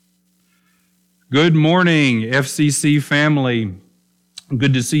Good morning, FCC family.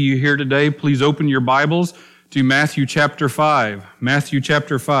 Good to see you here today. Please open your Bibles to Matthew chapter 5. Matthew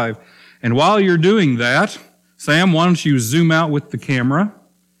chapter 5. And while you're doing that, Sam, why don't you zoom out with the camera?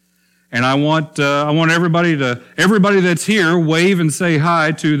 And I want everybody that's here wave and say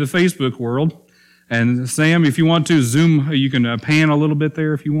hi to the Facebook world. And Sam, if you want to zoom, you can pan a little bit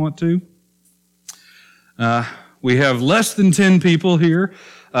there if you want to. We have less than 10 people here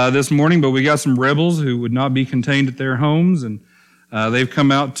this morning, but we got some rebels who would not be contained at their homes, and they've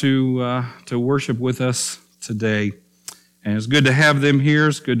come out to worship with us today. And it's good to have them here.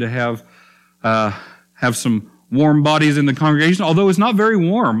 It's good to have some warm bodies in the congregation, although it's not very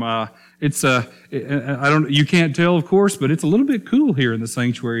warm. You can't tell, of course, but it's a little bit cool here in the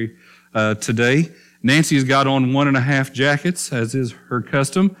sanctuary today. Nancy's got on 1.5 jackets, as is her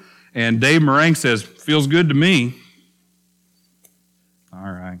custom, and Dave Meringue says, "Feels good to me."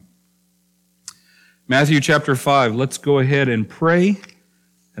 All right. Matthew chapter 5. Let's go ahead and pray,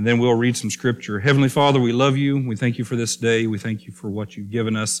 and then we'll read some scripture. Heavenly Father, we love you. We thank you for this day. We thank you for what you've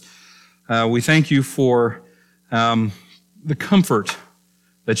given us. We thank you for the comfort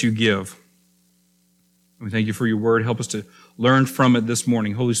that you give. We thank you for your word. Help us to learn from it this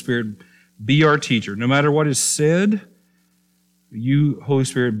morning. Holy Spirit, be our teacher. No matter what is said, you, Holy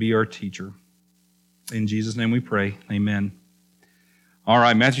Spirit, be our teacher. In Jesus' name we pray. Amen. All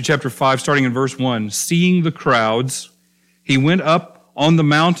right, Matthew chapter 5, starting in verse 1. Seeing the crowds, he went up on the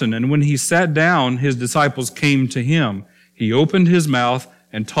mountain, and when he sat down, his disciples came to him. He opened his mouth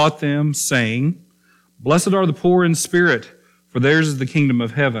and taught them, saying, "Blessed are the poor in spirit, for theirs is the kingdom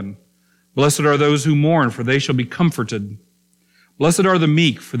of heaven. Blessed are those who mourn, for they shall be comforted. Blessed are the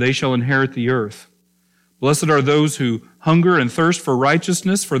meek, for they shall inherit the earth. Blessed are those who hunger and thirst for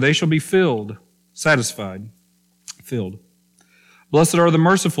righteousness, for they shall be filled." Blessed are the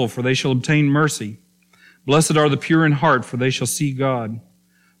merciful, for they shall obtain mercy. Blessed are the pure in heart, for they shall see God.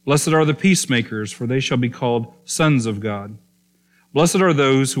 Blessed are the peacemakers, for they shall be called sons of God. Blessed are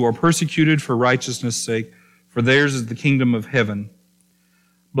those who are persecuted for righteousness' sake, for theirs is the kingdom of heaven.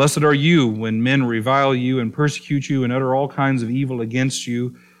 Blessed are you when men revile you and persecute you and utter all kinds of evil against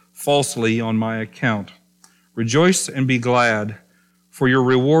you falsely on my account. Rejoice and be glad, for your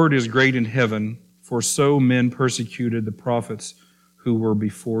reward is great in heaven, for so men persecuted the prophets who were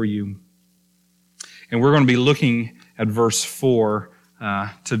before you. And we're going to be looking at verse 4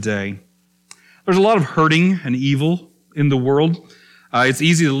 today. There's a lot of hurting and evil in the world. It's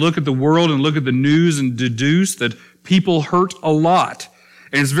easy to look at the world and look at the news and deduce that people hurt a lot.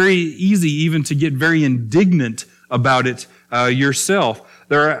 And it's very easy even to get very indignant about it yourself.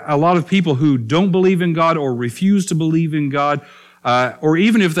 There are a lot of people who don't believe in God or refuse to believe in God, or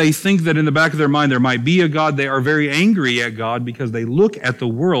even if they think that in the back of their mind there might be a God, they are very angry at God because they look at the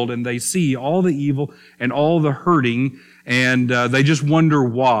world and they see all the evil and all the hurting, and they just wonder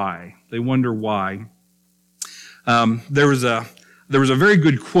why. They wonder why. There was a very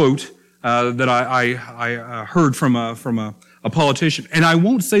good quote that I heard from a politician, and I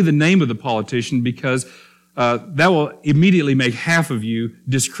won't say the name of the politician because that will immediately make half of you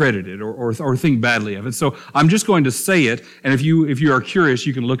discredited or think badly of it. So I'm just going to say it, and if you are curious,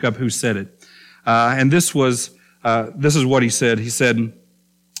 you can look up who said it. And this is what he said. He said,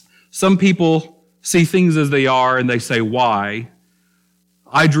 "Some people see things as they are and they say, why?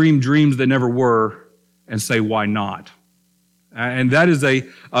 I dream dreams that never were and say, why not?" And that is a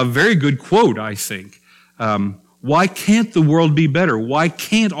very good quote, I think. Why can't the world be better? Why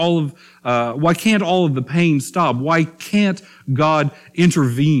can't all of the pain stop? Why can't God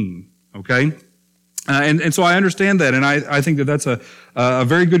intervene? Okay? And so I understand that, and I think that that's a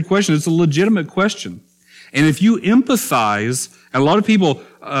very good question. It's a legitimate question. And if you empathize, and a lot of people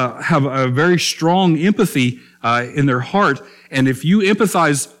have a very strong empathy in their heart, and if you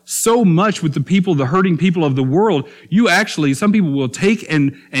empathize so much with the hurting people of the world, some people will take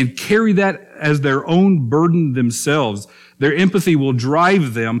and carry that as their own burden themselves. Their empathy will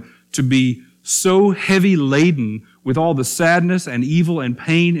drive them to be so heavy laden with all the sadness and evil and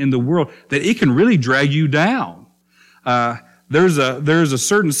pain in the world that it can really drag you down. There's a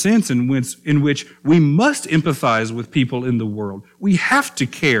certain sense in which we must empathize with people in the world. We have to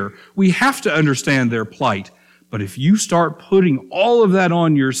care. We have to understand their plight. But if you start putting all of that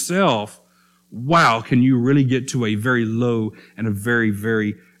on yourself, wow, can you really get to a very low and a very,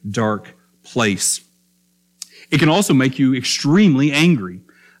 very dark place. It can also make you extremely angry.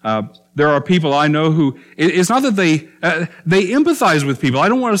 There are people I know who, it's not that they empathize with people. I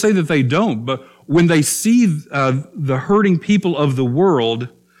don't want to say that they don't, but when they see the hurting people of the world,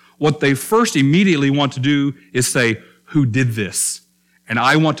 what they first immediately want to do is say, who did this? and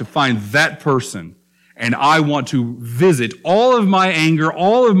I want to find that person, and I want to visit all of my anger,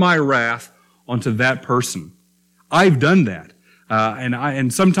 all of my wrath onto that person. I've done that.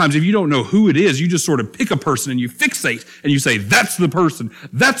 And sometimes if you don't know who it is, you just sort of pick a person and you fixate and you say, that's the person.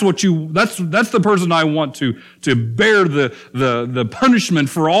 That's the person I want to bear the punishment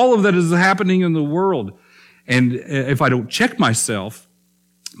for all of that is happening in the world. And if I don't check myself,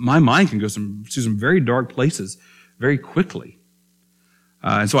 my mind can go to some very dark places very quickly.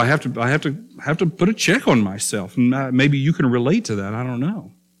 And so I have to put a check on myself. And maybe you can relate to that. I don't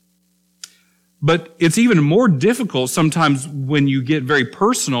know. But it's even more difficult sometimes when you get very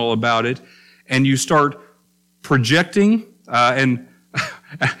personal about it and you start projecting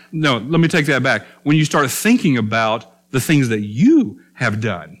no, let me take that back. When you start thinking about the things that you have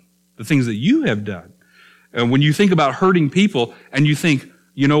done, And when you think about hurting people and you think,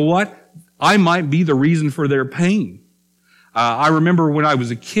 you know what? I might be the reason for their pain. I remember when I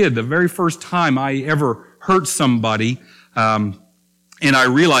was a kid, the very first time I ever hurt somebody, and I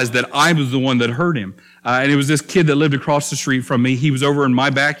realized that I was the one that hurt him. And it was this kid that lived across the street from me. He was over in my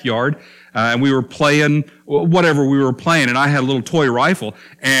backyard, and we were playing whatever we were playing, and I had a little toy rifle.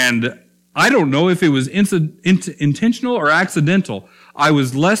 And I don't know if it was intentional or accidental. I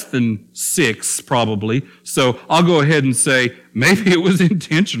was less than 6, probably. So I'll go ahead and say maybe it was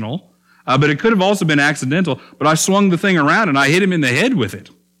intentional, but it could have also been accidental. But I swung the thing around, and I hit him in the head with it.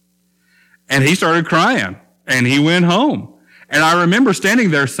 And he started crying, and he went home. And I remember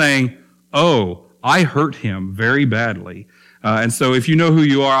standing there saying, oh, I hurt him very badly. And so if you know who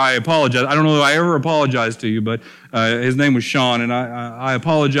you are, I apologize. I don't know if I ever apologized to you, but his name was Sean, and I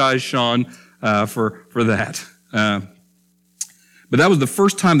apologize, Sean, for that. But that was the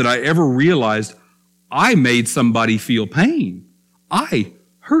first time that I ever realized I made somebody feel pain. I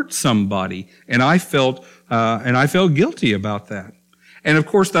hurt somebody, and I felt guilty about that. And of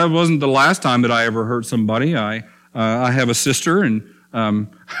course, that wasn't the last time that I ever hurt somebody. I have a sister, and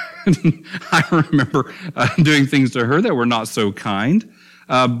I remember doing things to her that were not so kind.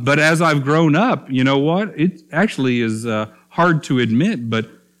 But as I've grown up, you know what? It actually is hard to admit, but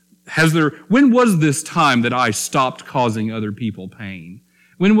when was this time that I stopped causing other people pain?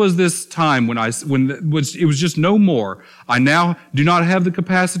 When was this time when it was just no more? I now do not have the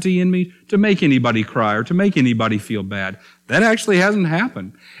capacity in me to make anybody cry or to make anybody feel bad. That actually hasn't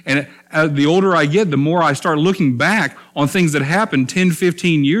happened. And the older I get, the more I start looking back on things that happened 10,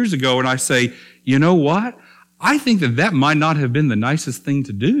 15 years ago, and I say, you know what? I think that might not have been the nicest thing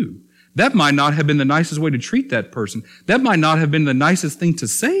to do. That might not have been the nicest way to treat that person. That might not have been the nicest thing to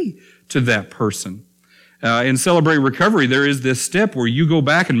say to that person. In Celebrate Recovery, there is this step where you go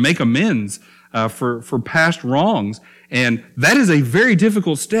back and make amends for past wrongs. And that is a very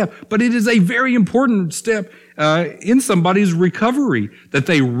difficult step, but it is a very important step in somebody's recovery, that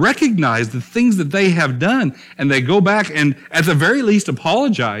they recognize the things that they have done and they go back and at the very least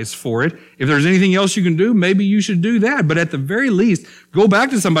apologize for it. If there's anything else you can do, maybe you should do that. But at the very least, go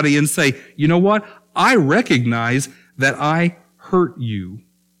back to somebody and say, you know what? I recognize that I hurt you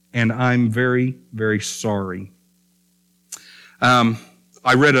and I'm very, very sorry.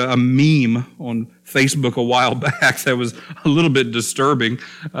 I read a meme on Facebook a while back that was a little bit disturbing.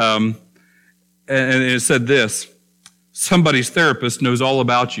 And it said this: somebody's therapist knows all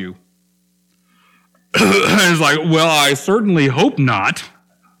about you. And it's like, well, I certainly hope not.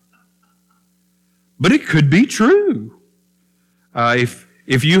 But it could be true. If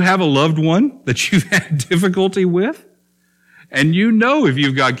you have a loved one that you've had difficulty with, and you know if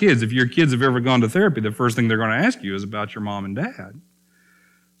you've got kids, if your kids have ever gone to therapy, the first thing they're going to ask you is about your mom and dad.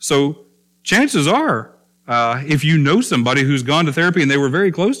 So chances are, if you know somebody who's gone to therapy and they were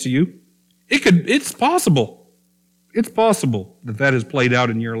very close to you, it's possible. It's possible that has played out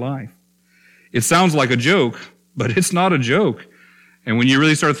in your life. It sounds like a joke, but it's not a joke. And when you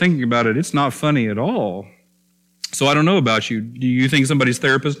really start thinking about it, it's not funny at all. So I don't know about you. Do you think somebody's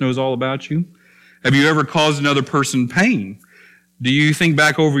therapist knows all about you? Have you ever caused another person pain? Do you think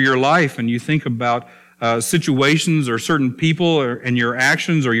back over your life and you think about situations or certain people and your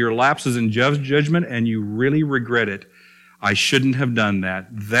actions or your lapses in judgment and you really regret it? I shouldn't have done that.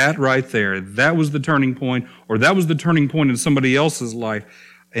 That right there, that was the turning point, or that was the turning point in somebody else's life.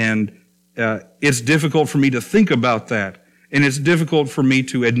 And it's difficult for me to think about that. And it's difficult for me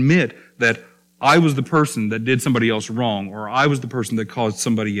to admit that I was the person that did somebody else wrong, or I was the person that caused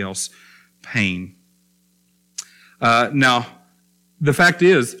somebody else pain. Now, the fact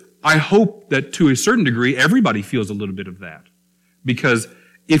is, I hope that to a certain degree, everybody feels a little bit of that. Because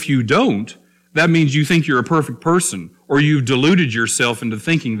if you don't, that means you think you're a perfect person, or you've deluded yourself into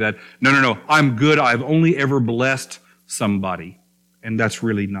thinking that, no, I'm good, I've only ever blessed somebody. And that's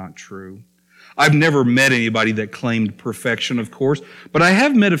really not true. I've never met anybody that claimed perfection, of course, but I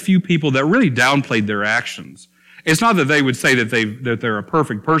have met a few people that really downplayed their actions. It's not that they would say that they're a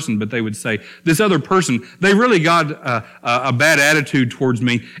perfect person, but they would say, this other person, they really got a bad attitude towards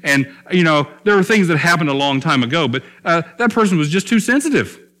me. And, there were things that happened a long time ago, but that person was just too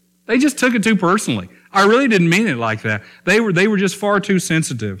sensitive. They just took it too personally. I really didn't mean it like that. They were just far too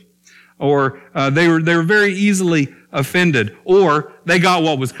sensitive. Or they were very easily offended. Or they got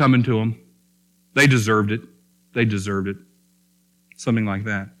what was coming to them. They deserved it. They deserved it. Something like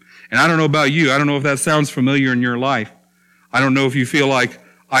that. And I don't know about you. I don't know if that sounds familiar in your life. I don't know if you feel like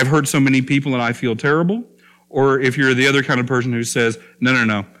I've hurt so many people and I feel terrible, or if you're the other kind of person who says,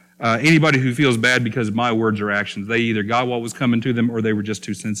 no. Anybody who feels bad because of my words or actions, they either got what was coming to them or they were just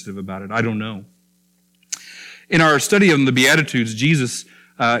too sensitive about it. I don't know. In our study of the Beatitudes, Jesus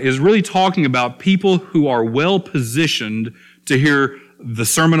is really talking about people who are well positioned to hear the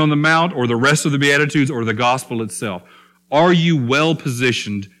Sermon on the Mount or the rest of the Beatitudes or the gospel itself. Are you well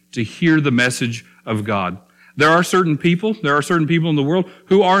positioned to hear the message of God? There are certain people in the world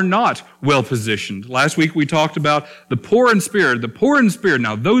who are not well positioned. Last week we talked about the poor in spirit.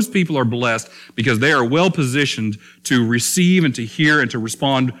 Now those people are blessed because they are well positioned to receive and to hear and to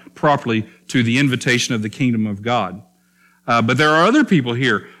respond properly to the invitation of the kingdom of God. But there are other people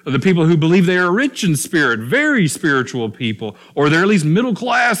here, the people who believe they are rich in spirit, very spiritual people, or they're at least middle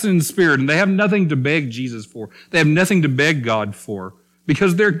class in spirit, and they have nothing to beg Jesus for. They have nothing to beg God for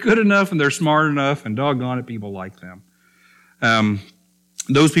because they're good enough and they're smart enough, and doggone it, people like them.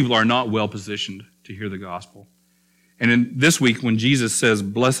 Those people are not well positioned to hear the gospel. And in this week, when Jesus says,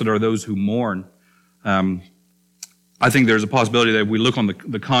 "Blessed are those who mourn," I think there's a possibility that if we look on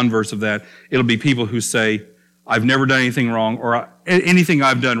the converse of that, it'll be people who say, I've never done anything wrong, or anything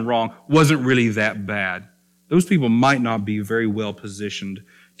I've done wrong wasn't really that bad. Those people might not be very well positioned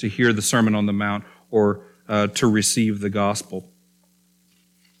to hear the Sermon on the Mount or to receive the gospel.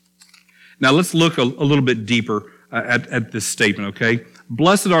 Now let's look a little bit deeper at this statement, okay?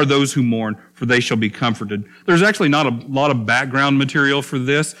 Blessed are those who mourn, for they shall be comforted. There's actually not a lot of background material for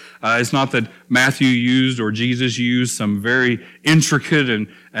this. It's not that Matthew used or Jesus used some very intricate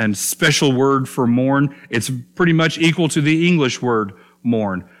and special word for mourn. It's pretty much equal to the English word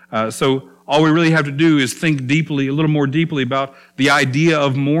mourn. So all we really have to do is think deeply, a little more deeply about the idea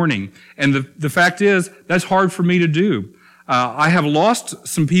of mourning. And the fact is, that's hard for me to do. I have lost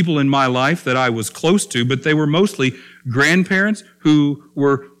some people in my life that I was close to, but they were mostly grandparents who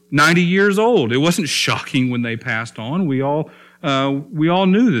were 90 years old. It wasn't shocking when they passed on. We all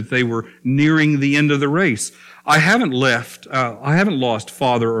knew that they were nearing the end of the race. I haven't lost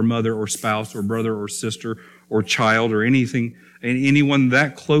father or mother or spouse or brother or sister or child or anyone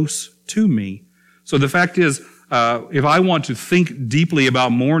that close to me. So the fact is, if I want to think deeply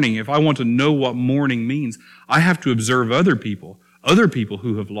about mourning, if I want to know what mourning means, I have to observe other people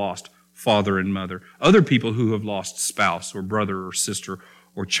who have lost father and mother, other people who have lost spouse or brother or sister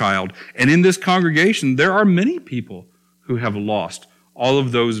or child. And in this congregation, there are many people who have lost all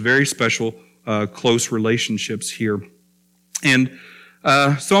of those very special, close relationships here. And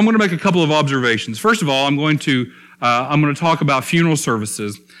so I'm going to make a couple of observations. First of all, I'm going to talk about funeral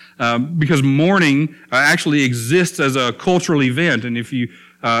services. Because mourning actually exists as a cultural event, and if you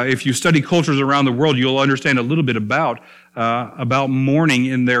study cultures around the world, you'll understand a little bit about mourning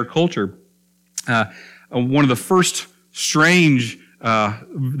in their culture. One of the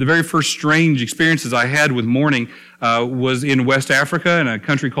very first strange experiences I had with mourning was in West Africa in a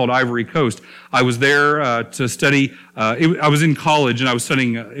country called Ivory Coast. I was there to study. I was in college and I was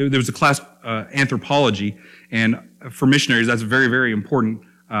studying. There was a class anthropology, and for missionaries, that's very, very important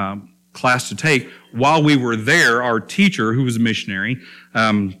class to take. While we were there, our teacher, who was a missionary,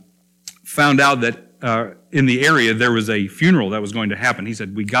 found out that in the area there was a funeral that was going to happen. He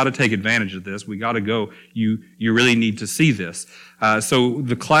said, "We got to take advantage of this. We got to go. You really need to see this." So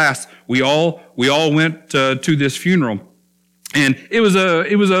the class, we all went to this funeral, and it was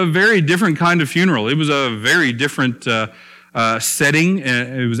a very different kind of funeral. It was a very different setting.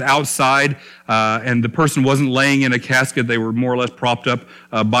 It was outside, and the person wasn't laying in a casket. They were more or less propped up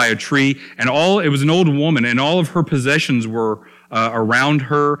by a tree. And it was an old woman, and all of her possessions were around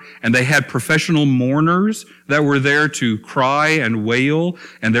her, and they had professional mourners that were there to cry and wail,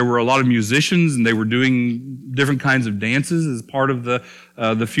 and there were a lot of musicians, and they were doing different kinds of dances as part of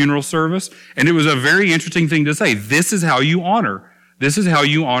the funeral service. And it was a very interesting thing to say. This is how you honor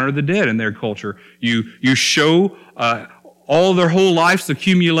the dead in their culture. You show all their whole life's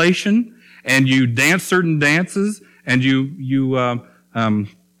accumulation, and you dance certain dances, and you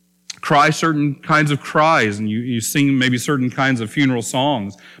cry certain kinds of cries, and you sing maybe certain kinds of funeral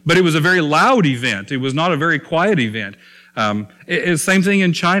songs. But it was a very loud event. It was not a very quiet event. Same thing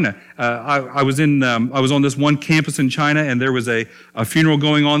in China. I was on this one campus in China, and there was a funeral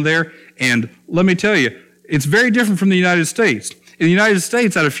going on there. And let me tell you, it's very different from the United States. In the United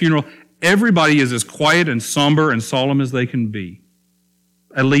States, at a funeral, everybody is as quiet and somber and solemn as they can be.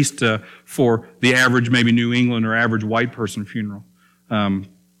 At least for the average, maybe New England or average white person funeral.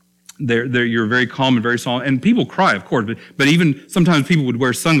 You're very calm and very solemn. And people cry, of course, but even sometimes people would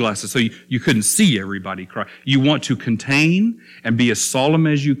wear sunglasses so you couldn't see everybody cry. You want to contain and be as solemn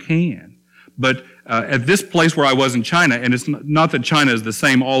as you can. But at this place where I was in China, and it's not that China is the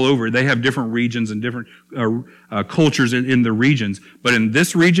same all over. They have different regions and different cultures in the regions. But in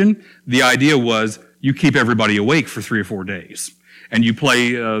this region, the idea was you keep everybody awake for 3 or 4 days. And you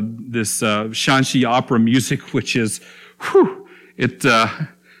play this Shanxi opera music, which is, it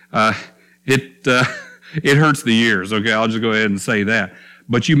hurts the ears, okay? I'll just go ahead and say that.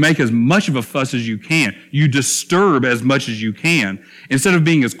 But you make as much of a fuss as you can. You disturb as much as you can. Instead of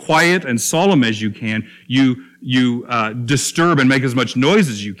being as quiet and solemn as you can, you disturb and make as much noise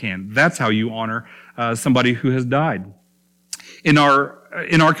as you can. That's how you honor somebody who has died. In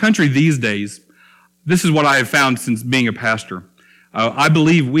our country these days, this is what I have found since being a pastor. I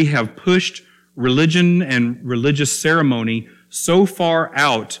believe we have pushed religion and religious ceremony so far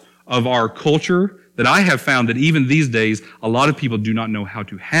out of our culture that I have found that even these days, a lot of people do not know how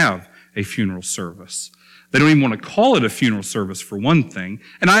to have a funeral service. They don't even want to call it a funeral service, for one thing.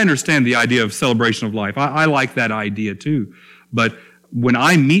 And I understand the idea of celebration of life. I like that idea too. But when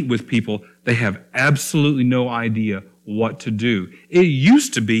I meet with people, they have absolutely no idea what to do. It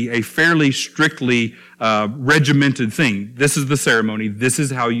used to be a fairly strictly regimented thing. This is the ceremony. This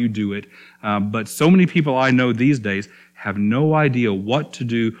is how you do it. But so many people I know these days have no idea what to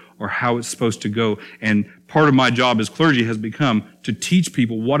do or how it's supposed to go. And part of my job as clergy has become to teach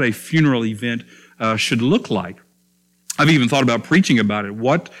people what a funeral event should look like. I've even thought about preaching about it.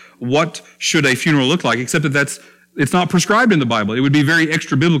 What should a funeral look like? Except that it's not prescribed in the Bible. It would be very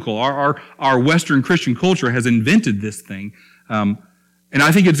extra biblical. Our Western Christian culture has invented this thing. And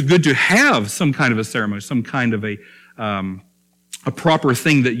I think it's good to have some kind of a ceremony, some kind of a proper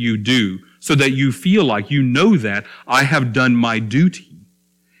thing that you do so that you feel like you know that I have done my duty.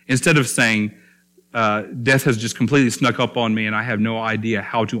 Instead of saying, death has just completely snuck up on me and I have no idea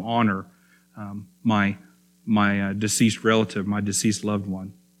how to honor my deceased relative, my deceased loved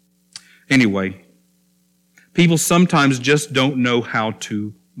one. Anyway, people sometimes just don't know how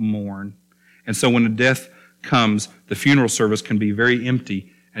to mourn. And so when a death comes, the funeral service can be very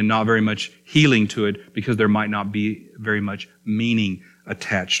empty and not very much healing to it because there might not be very much meaning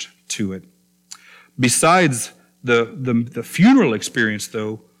attached to it. Besides the funeral experience,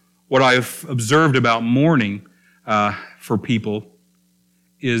 though, what I've observed about mourning for people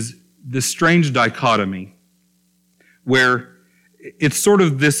is this strange dichotomy where it's sort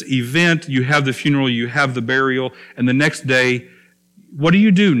of this event, you have the funeral, you have the burial, and the next day, what do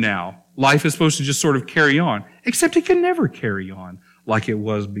you do now? Life is supposed to just sort of carry on, except it can never carry on like it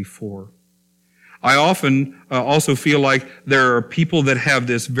was before. I often also feel like there are people that have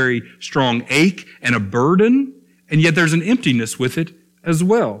this very strong ache and a burden, and yet there's an emptiness with it as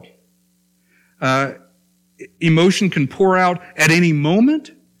well. Emotion can pour out at any moment,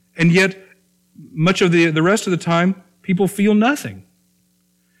 and yet much of the rest of the time, people feel nothing.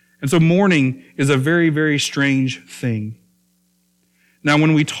 And so mourning is a very, very strange thing. Now,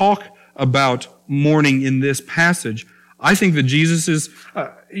 when we talk about mourning in this passage, I think that Jesus is,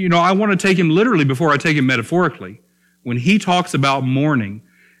 I want to take him literally before I take him metaphorically. When he talks about mourning,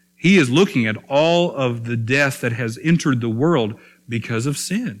 he is looking at all of the death that has entered the world because of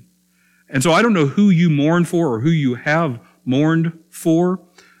sin. And so I don't know who you mourn for or who you have mourned for,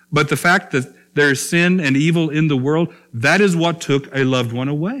 but the fact that there's sin and evil in the world, that is what took a loved one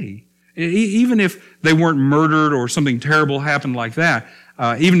away. Even if they weren't murdered or something terrible happened like that,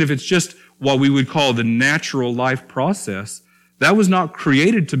 even if it's just what we would call the natural life process, that was not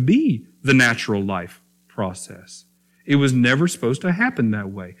created to be the natural life process. It was never supposed to happen that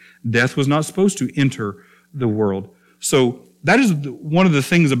way. Death was not supposed to enter the world. So that is one of the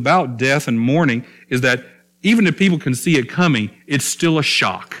things about death and mourning, is that even if people can see it coming, it's still a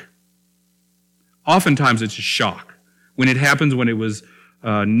shock. Oftentimes it's a shock. When it happens, when it was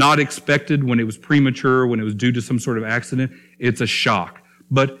not expected, when it was premature, when it was due to some sort of accident, it's a shock.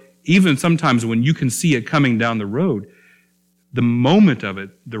 But even sometimes when you can see it coming down the road, the moment of it,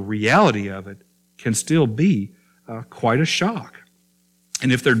 the reality of it, can still be quite a shock.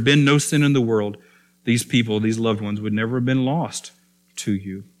 And if there'd been no sin in the world, these people, these loved ones, would never have been lost to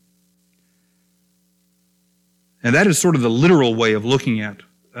you. And that is sort of the literal way of looking at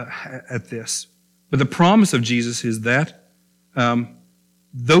this. But the promise of Jesus is that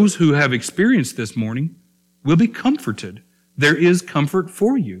those who have experienced this morning will be comforted. There is comfort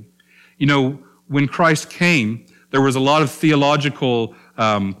for you. You know, when Christ came, there was a lot of theological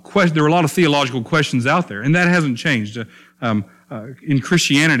questions out there, and that hasn't changed. In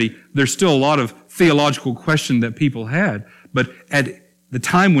Christianity, there's still a lot of theological questions that people had. But at the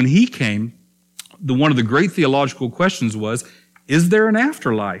time when he came, one of the great theological questions was, is there an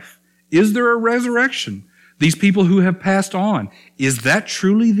afterlife? Is there a resurrection? These people who have passed on, is that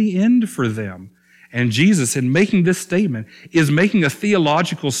truly the end for them? And Jesus, in making this statement, is making a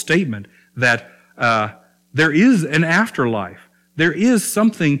theological statement that there is an afterlife. There is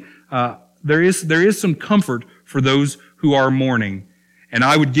something, there is some comfort for those who are mourning. And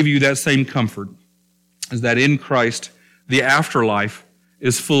I would give you that same comfort, is that in Christ, the afterlife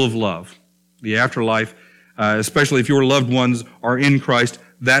is full of love. The afterlife, especially if your loved ones are in Christ,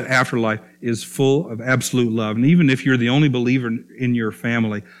 that afterlife is full of absolute love. And even if you're the only believer in your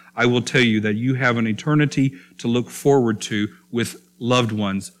family, I will tell you that you have an eternity to look forward to with loved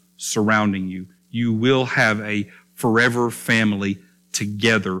ones surrounding you. You will have a forever family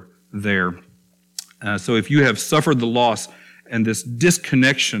together there. So if you have suffered the loss and this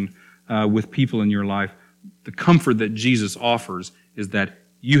disconnection with people in your life, the comfort that Jesus offers is that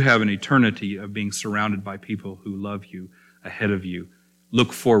you have an eternity of being surrounded by people who love you ahead of you.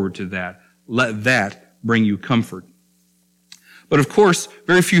 Look forward to that. Let that bring you comfort. But of course,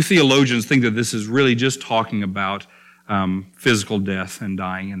 very few theologians think that this is really just talking about physical death and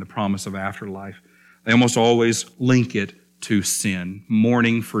dying and the promise of afterlife. They almost always link it to sin,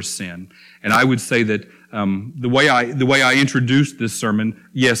 mourning for sin. And I would say that the way I introduced this sermon,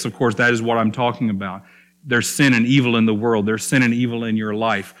 yes, of course, that is what I'm talking about. There's sin and evil in the world. There's sin and evil in your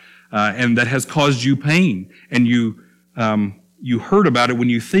life, and that has caused you pain. And you heard about it when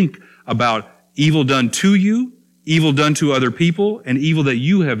you think about evil done to you, evil done to other people, and evil that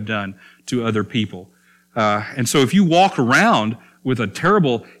you have done to other people. And so if you walk around with a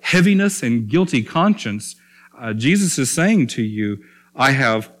terrible heaviness and guilty conscience, Jesus is saying to you, I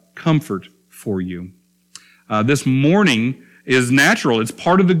have comfort for you. This mourning is natural. It's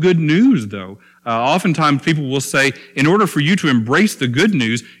part of the good news, though. Oftentimes people will say, in order for you to embrace the good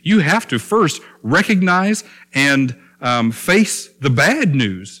news, you have to first recognize and face the bad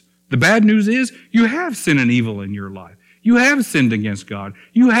news. The bad news is you have sin and evil in your life. You have sinned against God.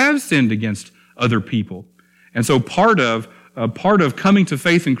 You have sinned against other people. And so part of coming to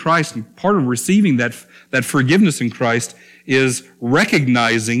faith in Christ and part of receiving that forgiveness in Christ is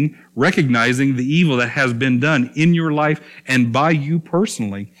recognizing the evil that has been done in your life and by you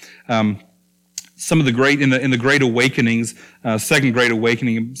personally. Some of the great, in the Great Awakenings, Second Great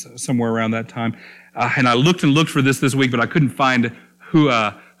Awakening, somewhere around that time, and I looked for this week, but I couldn't find who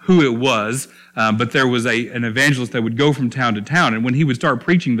it was, but there was an evangelist that would go from town to town, and when he would start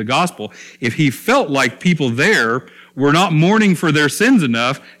preaching the gospel, if he felt like people there were not mourning for their sins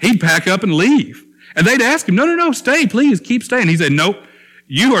enough, he'd pack up and leave. And they'd ask him, no, stay, please, keep staying. He said, nope,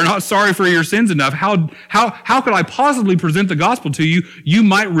 you are not sorry for your sins enough. How could I possibly present the gospel to you? You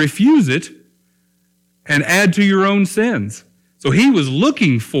might refuse it and add to your own sins. So he was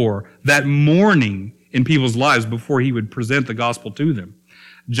looking for that mourning in people's lives before he would present the gospel to them.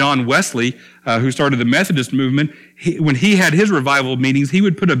 John Wesley, who started the Methodist movement, when he had his revival meetings, he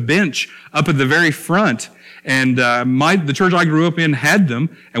would put a bench up at the very front. And the church I grew up in had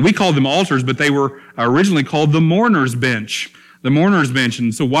them, and we called them altars, but they were originally called the mourner's bench. The mourner's bench.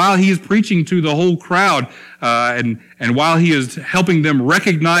 And so while he is preaching to the whole crowd, and while he is helping them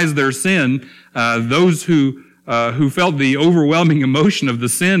recognize their sin, those who felt the overwhelming emotion of the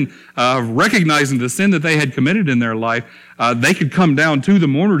sin, of recognizing the sin that they had committed in their life, they could come down to the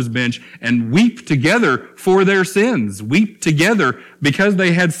mourner's bench and weep together for their sins, weep together because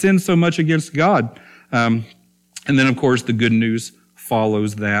they had sinned so much against God. And then, of course, the good news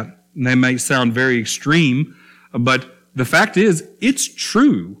follows that. And that may sound very extreme, but the fact is, it's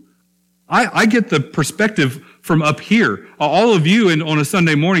true. I get the perspective from up here. All of you on a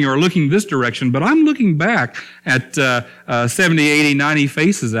Sunday morning are looking this direction, but I'm looking back at 70, 80, 90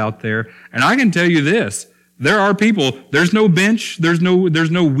 faces out there, and I can tell you this. There are people, there's no bench, there's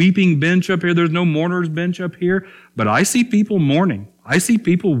no weeping bench up here, there's no mourner's bench up here, but I see people mourning. I see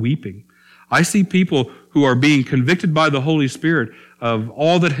people weeping. I see people who are being convicted by the Holy Spirit of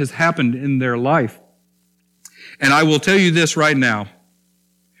all that has happened in their life. And I will tell you this right now.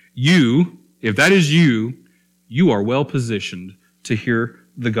 You, if that is you, you are well positioned to hear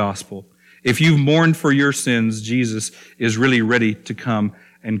the gospel. If you've mourned for your sins, Jesus is really ready to come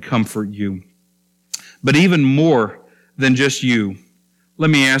and comfort you. But even more than just you, let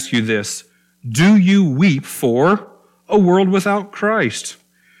me ask you this. Do you weep for a world without Christ?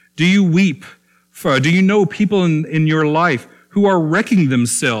 Do you weep for, do you know people in your life who are wrecking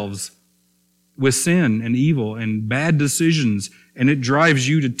themselves with sin and evil and bad decisions, and it drives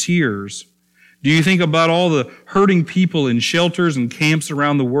you to tears? Do you think about all the hurting people in shelters and camps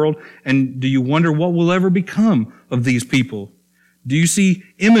around the world, and do you wonder what will ever become of these people? Do you see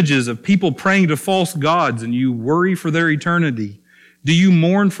images of people praying to false gods and you worry for their eternity? Do you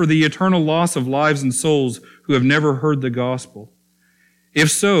mourn for the eternal loss of lives and souls who have never heard the gospel?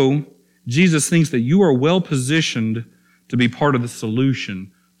 If so, Jesus thinks that you are well positioned to be part of the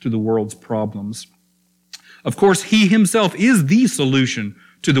solution to the world's problems. Of course, he himself is the solution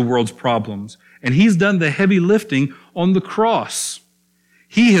to the world's problems, and he's done the heavy lifting on the cross.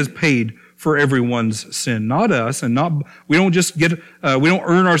 He has paid for everyone's sin, not us, and we don't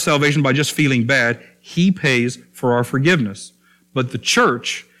earn our salvation by just feeling bad. He pays for our forgiveness. But the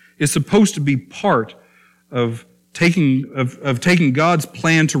church is supposed to be part of taking God's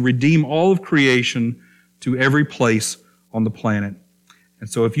plan to redeem all of creation to every place on the planet. And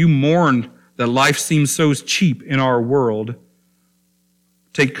so if you mourn that life seems so cheap in our world,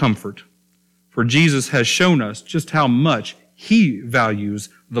 take comfort. For Jesus has shown us just how much he values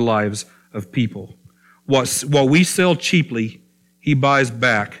the lives of people. What we sell cheaply, he buys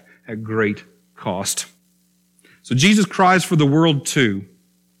back at great cost. So Jesus cries for the world too.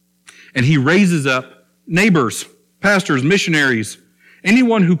 And he raises up neighbors, pastors, missionaries,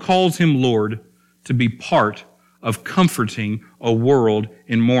 anyone who calls him Lord, to be part of comforting a world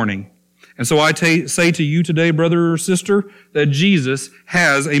in mourning. And so I say to you today, brother or sister, that Jesus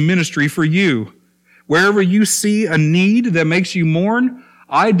has a ministry for you. Wherever you see a need that makes you mourn,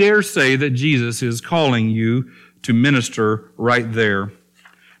 I dare say that Jesus is calling you to minister right there.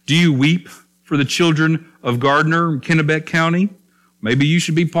 Do you weep for the children of Gardner and Kennebec County? Maybe you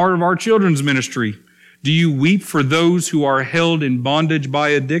should be part of our children's ministry. Do you weep for those who are held in bondage by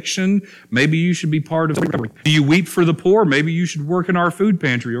addiction? Maybe you should be part of recovery. Do you weep for the poor? Maybe you should work in our food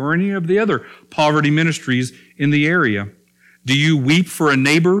pantry or any of the other poverty ministries in the area. Do you weep for a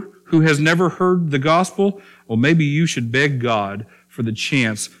neighbor who has never heard the gospel? Well, maybe you should beg God for the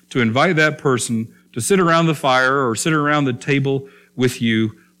chance to invite that person to sit around the fire or sit around the table with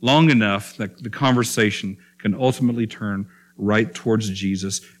you long enough that the conversation can ultimately turn right towards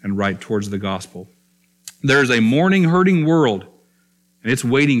Jesus and right towards the gospel. There is a mourning, hurting world, and it's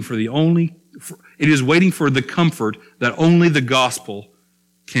waiting for the comfort that only the gospel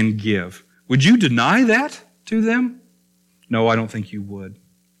can give. Would you deny that to them? No, I don't think you would.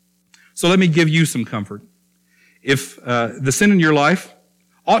 So let me give you some comfort. If the sin in your life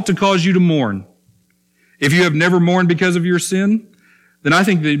ought to cause you to mourn, if you have never mourned because of your sin, then I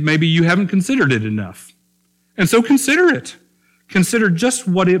think that maybe you haven't considered it enough. And so consider it. Consider just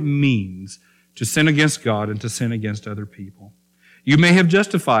what it means to sin against God and to sin against other people. You may have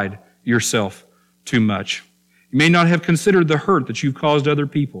justified yourself too much. You may not have considered the hurt that you've caused other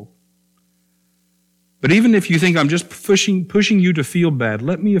people. But even if you think I'm just pushing you to feel bad,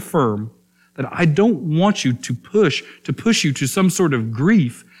 let me affirm that I don't want you to push you to some sort of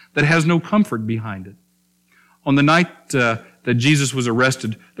grief that has no comfort behind it. On the night that Jesus was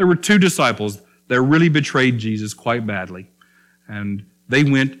arrested, there were two disciples that really betrayed Jesus quite badly. And they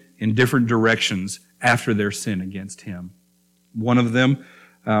went in different directions after their sin against him. One of them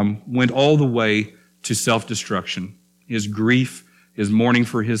went all the way to self-destruction. His grief, his mourning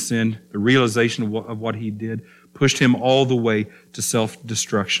for his sin, the realization of what he did, pushed him all the way to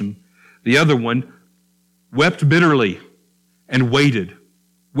self-destruction. The other one wept bitterly and waited.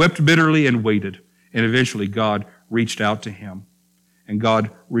 Wept bitterly and waited. And eventually God reached out to him. And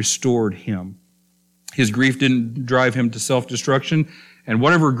God restored him. His grief didn't drive him to self-destruction. And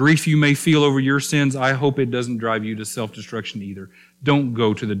whatever grief you may feel over your sins, I hope it doesn't drive you to self-destruction either. Don't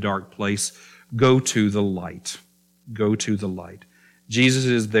go to the dark place. Go to the light. Go to the light. Jesus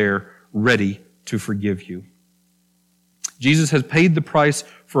is there ready to forgive you. Jesus has paid the price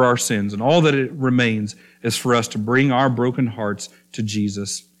for our sins, and all that it remains is for us to bring our broken hearts to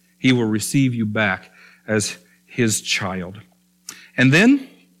Jesus. He will receive you back as his child. And then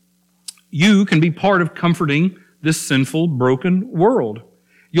you can be part of comforting this sinful, broken world.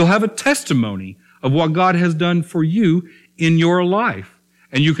 You'll have a testimony of what God has done for you in your life.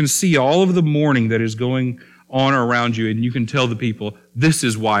 And you can see all of the mourning that is going on around you, and you can tell the people, this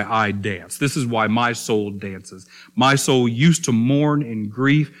is why I dance. This is why my soul dances. My soul used to mourn in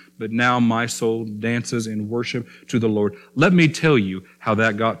grief, but now my soul dances in worship to the Lord. Let me tell you how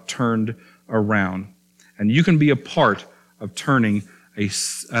that got turned around. And you can be a part of turning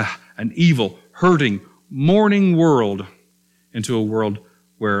an evil, hurting mourning world into a world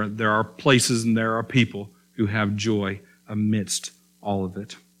where there are places and there are people who have joy amidst all of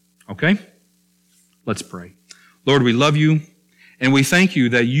it. Okay? Let's pray. Lord, we love you, and we thank you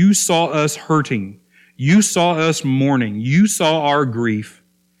that you saw us hurting. You saw us mourning. You saw our grief,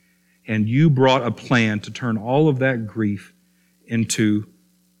 and you brought a plan to turn all of that grief into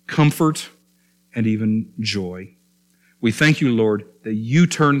comfort and even joy. We thank you, Lord, that you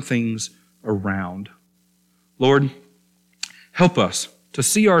turn things around. Lord, help us to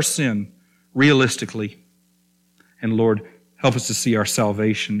see our sin realistically. And Lord, help us to see our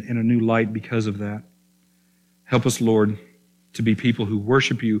salvation in a new light because of that. Help us, Lord, to be people who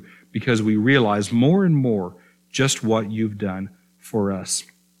worship you because we realize more and more just what you've done for us.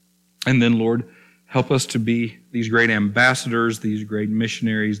 And then, Lord, help us to be these great ambassadors, these great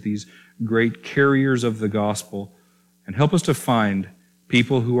missionaries, these great carriers of the gospel, and help us to find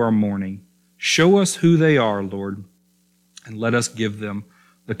people who are mourning. Show us who they are, Lord, and let us give them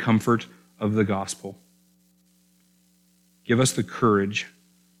the comfort of the gospel. Give us the courage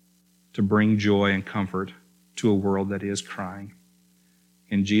to bring joy and comfort to a world that is crying.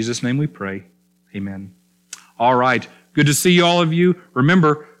 In Jesus' name we pray. Amen. All right. Good to see all of you.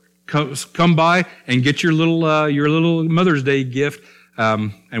 Remember, come by and get your little Mother's Day gift,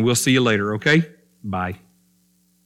 and we'll see you later, okay? Bye.